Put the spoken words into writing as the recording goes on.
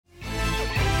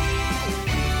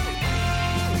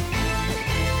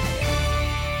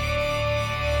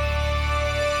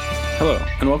Hello,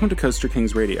 and welcome to Coaster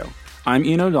Kings Radio. I'm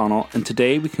Ian O'Donnell, and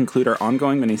today we conclude our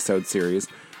ongoing Minisode series,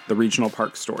 The Regional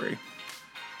Park Story.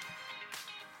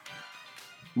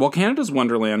 While Canada's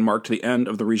Wonderland marked the end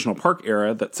of the regional park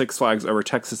era that Six Flags Over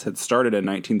Texas had started in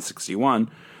 1961,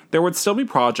 there would still be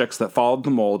projects that followed the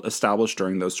mold established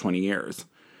during those 20 years.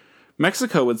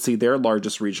 Mexico would see their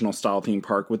largest regional-style theme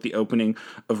park with the opening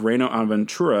of Reino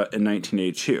Aventura in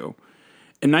 1982.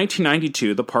 In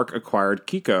 1992, the park acquired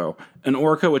Kiko, an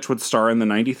orca which would star in the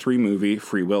 1993 movie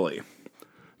Free Willy.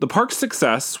 The park's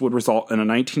success would result in a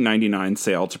 1999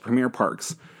 sale to Premier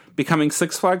Parks, becoming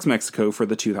Six Flags Mexico for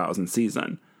the 2000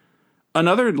 season.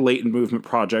 Another latent movement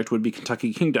project would be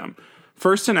Kentucky Kingdom,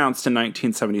 first announced in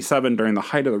 1977 during the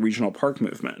height of the regional park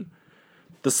movement.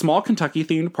 The small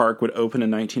Kentucky-themed park would open in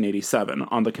 1987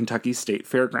 on the Kentucky State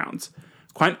Fairgrounds,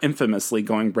 quite infamously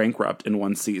going bankrupt in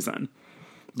one season.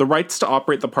 The rights to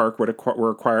operate the park were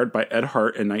acquired by Ed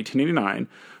Hart in 1989,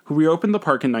 who reopened the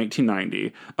park in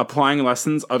 1990, applying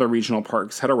lessons other regional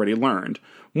parks had already learned: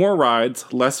 more rides,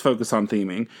 less focus on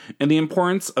theming, and the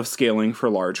importance of scaling for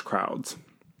large crowds.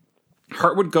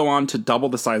 Hart would go on to double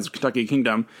the size of Kentucky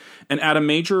Kingdom and add a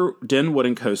major Din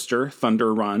wooden coaster,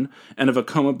 Thunder Run, and a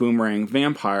Vekoma Boomerang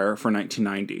Vampire for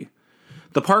 1990.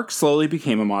 The park slowly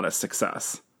became a modest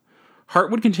success. Hart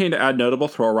would continue to add notable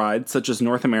thrill rides, such as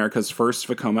North America's first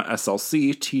Vekoma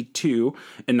SLC T2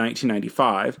 in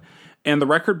 1995, and the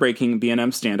record-breaking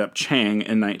B&M stand-up Chang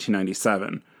in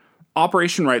 1997.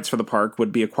 Operation rights for the park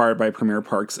would be acquired by Premier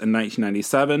Parks in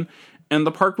 1997, and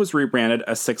the park was rebranded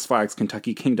as Six Flags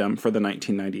Kentucky Kingdom for the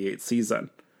 1998 season.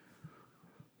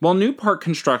 While new park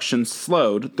construction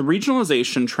slowed, the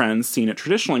regionalization trends seen at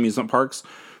traditional amusement parks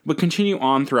would continue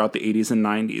on throughout the 80s and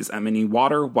 90s at many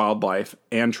water, wildlife,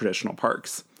 and traditional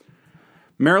parks.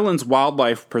 Maryland's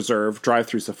Wildlife Preserve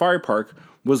Drive-Thru Safari Park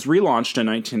was relaunched in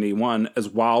 1981 as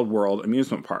Wild World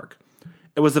Amusement Park.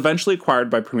 It was eventually acquired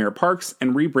by Premier Parks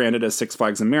and rebranded as Six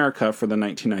Flags America for the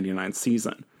 1999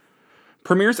 season.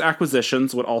 Premier's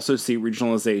acquisitions would also see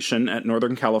regionalization at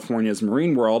Northern California's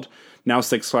Marine World, now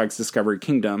Six Flags Discovery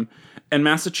Kingdom, and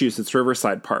Massachusetts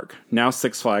Riverside Park, now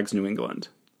Six Flags New England.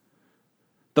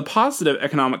 The positive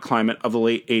economic climate of the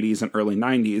late 80s and early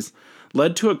 90s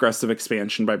led to aggressive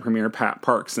expansion by Premier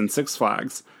Parks and Six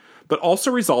Flags, but also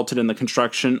resulted in the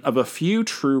construction of a few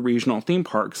true regional theme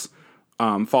parks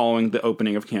following the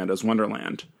opening of Canada's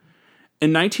Wonderland.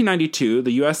 In 1992,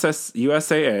 the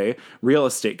USAA Real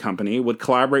Estate Company would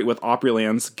collaborate with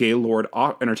Opryland's Gaylord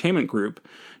Entertainment Group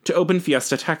to open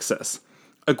Fiesta Texas,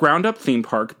 a ground-up theme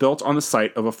park built on the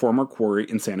site of a former quarry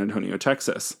in San Antonio,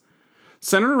 Texas.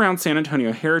 Centered around San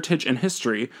Antonio heritage and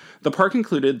history, the park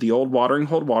included the old Watering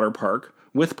Hole Water Park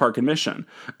with park admission,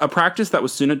 a practice that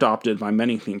was soon adopted by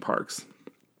many theme parks.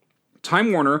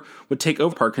 Time Warner would take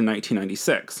over the park in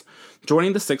 1996,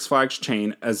 joining the Six Flags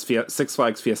chain as Six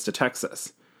Flags Fiesta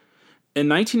Texas. In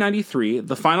 1993,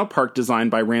 the final park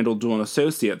designed by Randall Duell &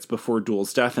 Associates before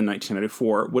Duell's death in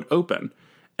 1994 would open,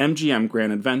 MGM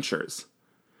Grand Adventures.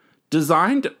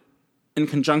 Designed in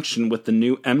conjunction with the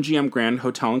new MGM Grand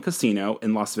Hotel and Casino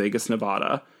in Las Vegas,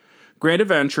 Nevada, Grand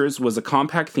Adventures was a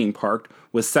compact theme park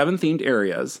with 7 themed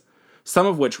areas, some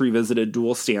of which revisited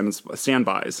Duell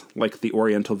standbys, like the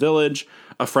Oriental Village,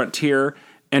 a Frontier,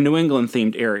 and New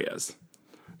England-themed areas.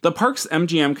 The park's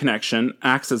MGM connection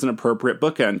acts as an appropriate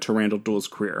bookend to Randall Duell's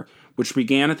career, which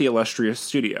began at the illustrious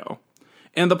studio.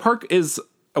 And the park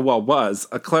was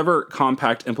a clever,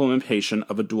 compact implementation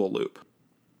of a Duell loop.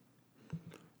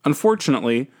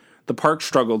 Unfortunately, the park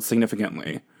struggled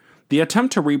significantly. The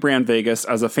attempt to rebrand Vegas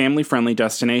as a family-friendly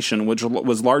destination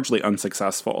was largely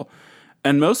unsuccessful,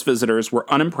 and most visitors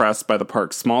were unimpressed by the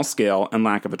park's small scale and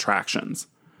lack of attractions.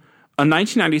 A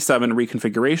 1997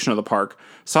 reconfiguration of the park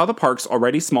saw the park's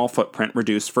already small footprint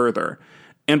reduced further,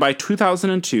 and by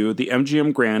 2002, the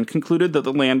MGM Grand concluded that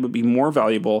the land would be more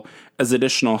valuable as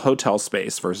additional hotel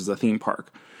space versus a theme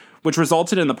park, which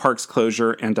resulted in the park's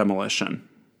closure and demolition.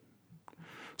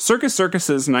 Circus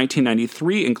Circus's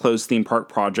 1993 enclosed theme park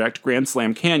project, Grand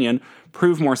Slam Canyon,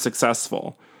 proved more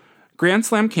successful. Grand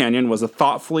Slam Canyon was a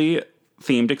thoughtfully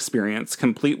themed experience,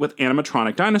 complete with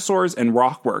animatronic dinosaurs and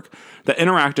rock work that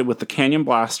interacted with the Canyon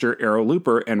Blaster Aero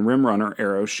Looper and Rim Runner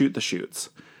Aero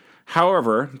Shoot-the-Chutes.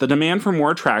 However, the demand for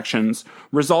more attractions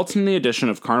resulted in the addition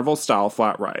of carnival-style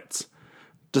flat rides.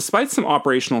 Despite some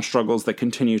operational struggles that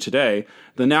continue today,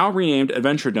 the now renamed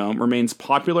Adventure Dome remains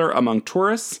popular among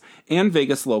tourists and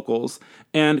Vegas locals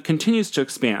and continues to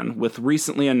expand with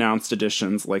recently announced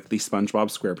additions like the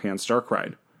SpongeBob SquarePants Dark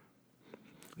Ride.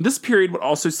 This period would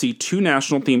also see 2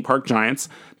 national theme park giants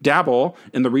dabble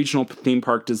in the regional theme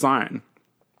park design.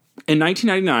 In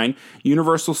 1999,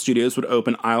 Universal Studios would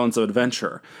open Islands of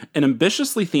Adventure, an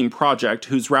ambitiously themed project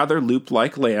whose rather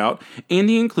loop-like layout and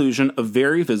the inclusion of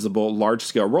very visible,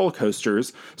 large-scale roller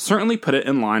coasters certainly put it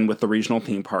in line with the regional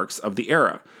theme parks of the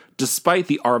era, despite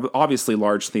the obviously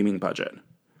large theming budget.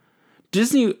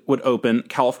 Disney would open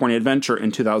California Adventure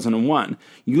in 2001,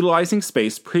 utilizing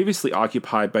space previously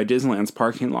occupied by Disneyland's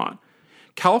parking lot.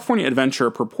 California Adventure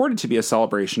purported to be a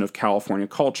celebration of California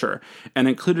culture, and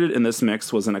included in this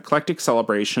mix was an eclectic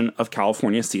celebration of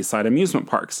California seaside amusement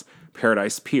parks,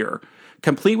 Paradise Pier,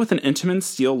 complete with an Intamin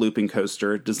steel looping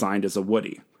coaster designed as a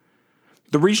Woody.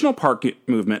 The regional park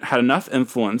movement had enough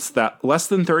influence that less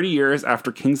than 30 years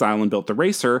after Kings Island built the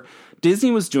racer,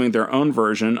 Disney was doing their own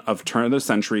version of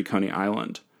turn-of-the-century Coney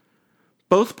Island.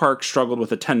 Both parks struggled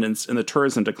with attendance in the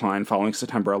tourism decline following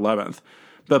September 11th,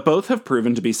 but both have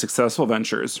proven to be successful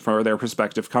ventures for their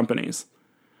respective companies.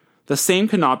 The same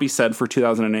could not be said for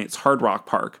 2008's Hard Rock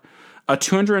Park, a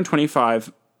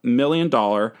 $225 million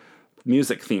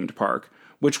music-themed park,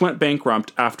 which went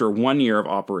bankrupt after 1 year of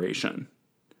operation.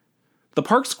 The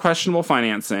park's questionable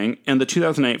financing and the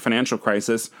 2008 financial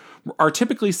crisis are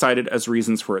typically cited as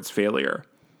reasons for its failure.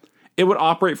 It would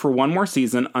operate for one more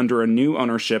season under a new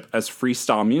ownership as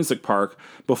Freestyle Music Park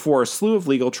before a slew of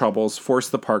legal troubles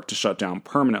forced the park to shut down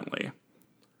permanently.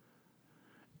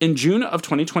 In June of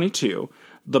 2022,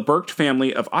 the Burke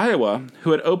family of Iowa,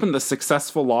 who had opened the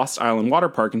successful Lost Island Water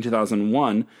Park in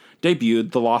 2001,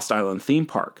 debuted the Lost Island Theme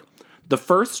Park, the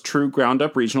first true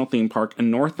ground-up regional theme park in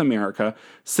North America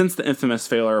since the infamous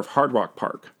failure of Hard Rock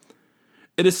Park.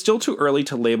 It is still too early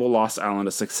to label Lost Island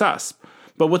a success,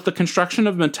 but with the construction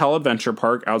of Mattel Adventure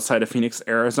Park outside of Phoenix,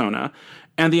 Arizona,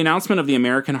 and the announcement of the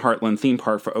American Heartland Theme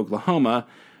Park for Oklahoma,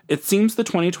 it seems the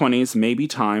 2020s may be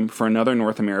time for another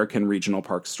North American regional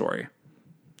park story.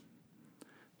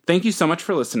 Thank you so much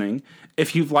for listening.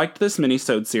 If you've liked this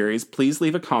Minisode series, please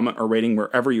leave a comment or rating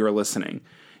wherever you are listening.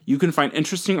 You can find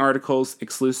interesting articles,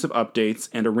 exclusive updates,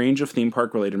 and a range of theme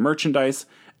park-related merchandise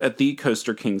at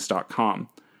thecoasterkings.com.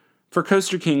 For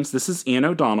Coaster Kings, this is Ian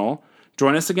O'Donnell.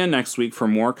 Join us again next week for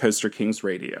more Coaster Kings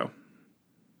Radio.